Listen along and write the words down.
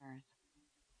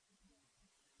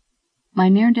My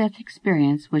near-death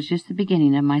experience was just the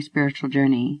beginning of my spiritual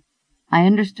journey. I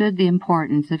understood the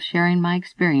importance of sharing my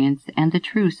experience and the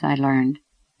truths I learned,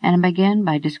 and I began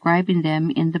by describing them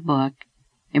in the book,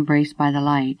 Embraced by the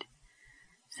Light.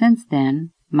 Since then,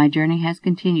 my journey has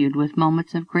continued with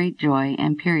moments of great joy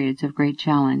and periods of great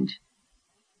challenge.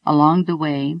 Along the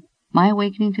way, my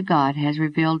awakening to God has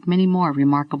revealed many more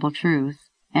remarkable truths,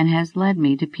 and has led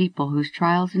me to people whose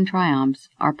trials and triumphs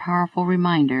are powerful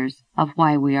reminders of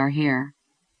why we are here.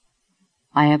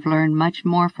 I have learned much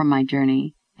more from my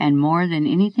journey, and more than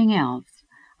anything else,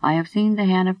 I have seen the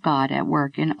hand of God at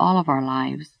work in all of our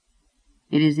lives.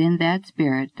 It is in that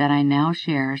spirit that I now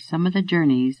share some of the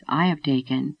journeys I have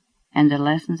taken and the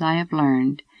lessons I have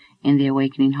learned in the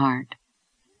awakening heart.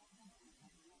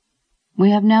 We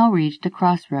have now reached a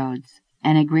crossroads,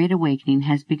 and a great awakening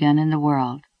has begun in the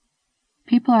world.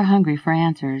 People are hungry for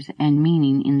answers and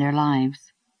meaning in their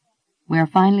lives. We are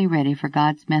finally ready for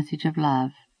God's message of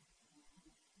love.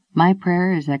 My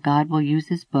prayer is that God will use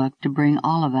this book to bring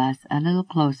all of us a little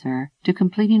closer to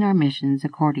completing our missions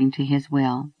according to His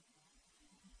will.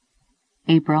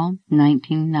 April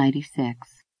 1996.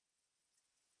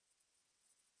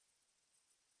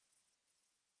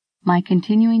 My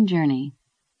continuing journey.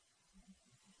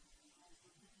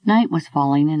 Night was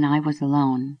falling and I was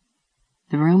alone.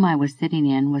 The room I was sitting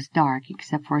in was dark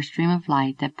except for a stream of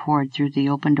light that poured through the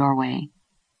open doorway.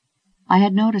 I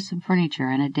had noticed some furniture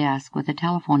and a desk with a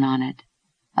telephone on it.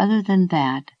 Other than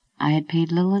that, I had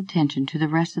paid little attention to the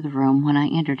rest of the room when I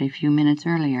entered a few minutes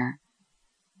earlier.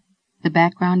 The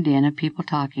background din of people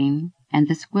talking and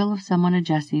the squeal of someone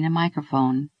adjusting a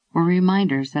microphone were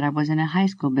reminders that I was in a high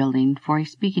school building for a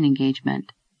speaking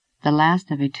engagement, the last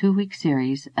of a 2-week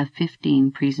series of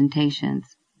 15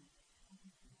 presentations.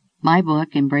 My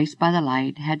book, Embraced by the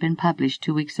Light, had been published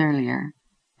 2 weeks earlier,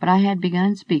 but I had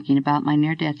begun speaking about my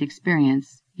near-death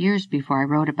experience years before I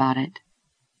wrote about it.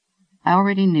 I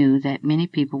already knew that many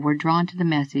people were drawn to the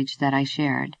message that I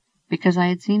shared, because I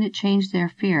had seen it change their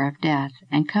fear of death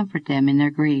and comfort them in their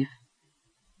grief.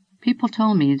 People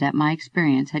told me that my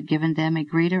experience had given them a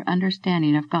greater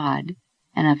understanding of God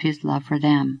and of His love for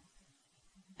them.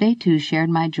 They too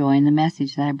shared my joy in the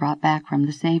message that I brought back from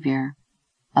the Savior.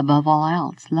 Above all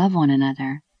else, love one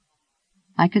another.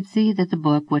 I could see that the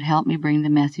book would help me bring the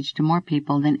message to more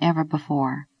people than ever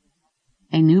before.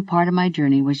 A new part of my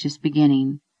journey was just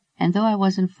beginning, and though I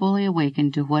wasn't fully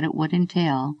awakened to what it would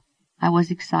entail, I was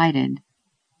excited.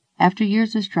 After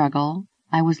years of struggle,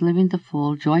 I was living the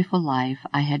full, joyful life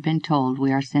I had been told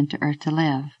we are sent to earth to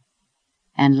live,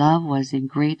 and love was in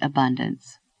great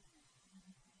abundance.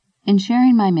 In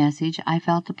sharing my message, I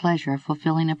felt the pleasure of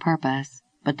fulfilling a purpose,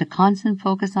 but the constant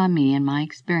focus on me and my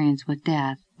experience with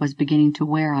death was beginning to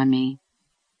wear on me.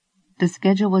 The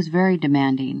schedule was very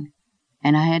demanding,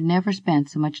 and I had never spent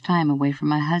so much time away from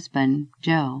my husband,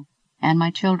 Joe, and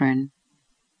my children.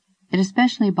 It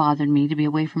especially bothered me to be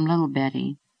away from little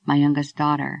Betty, my youngest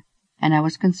daughter, and I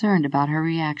was concerned about her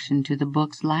reaction to the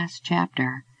book's last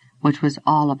chapter, which was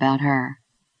all about her.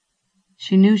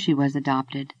 She knew she was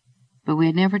adopted, but we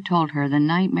had never told her the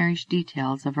nightmarish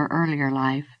details of her earlier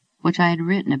life, which I had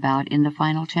written about in the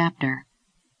final chapter.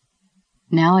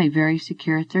 Now a very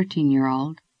secure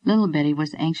 13-year-old, little Betty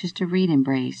was anxious to read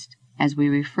Embraced, as we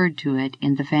referred to it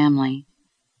in the family.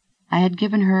 I had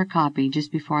given her a copy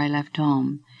just before I left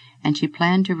home, and she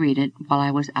planned to read it while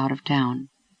I was out of town.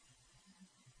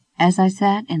 As I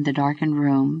sat in the darkened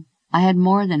room, I had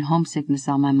more than homesickness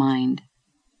on my mind.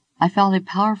 I felt a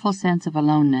powerful sense of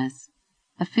aloneness,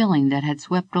 a feeling that had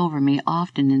swept over me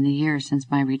often in the years since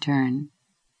my return.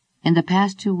 In the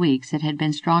past 2 weeks it had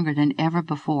been stronger than ever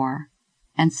before,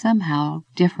 and somehow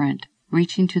different,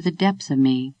 reaching to the depths of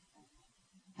me.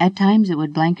 At times it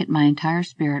would blanket my entire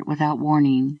spirit without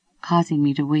warning, causing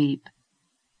me to weep.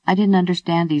 I didn't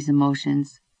understand these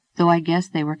emotions, though I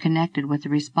guessed they were connected with the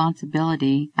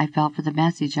responsibility I felt for the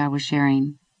message I was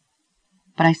sharing.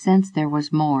 But I sensed there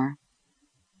was more.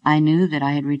 I knew that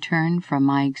I had returned from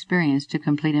my experience to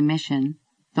complete a mission,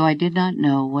 though I did not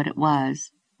know what it was,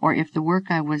 or if the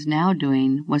work I was now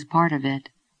doing was part of it.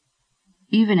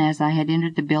 Even as I had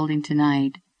entered the building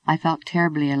tonight, I felt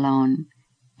terribly alone,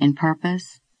 in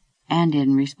purpose and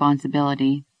in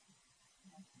responsibility.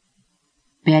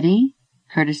 "Betty?"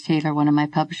 Curtis Taylor, one of my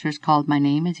publishers, called my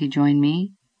name as he joined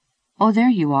me. "Oh, there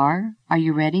you are. Are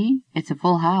you ready? It's a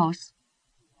full house."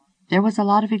 There was a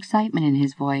lot of excitement in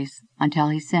his voice until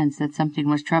he sensed that something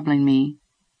was troubling me.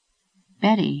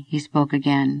 "Betty," he spoke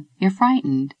again, "you're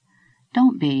frightened.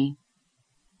 Don't be."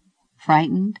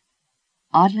 Frightened?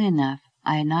 Oddly enough,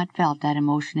 I had not felt that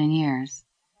emotion in years.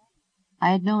 I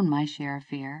had known my share of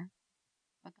fear,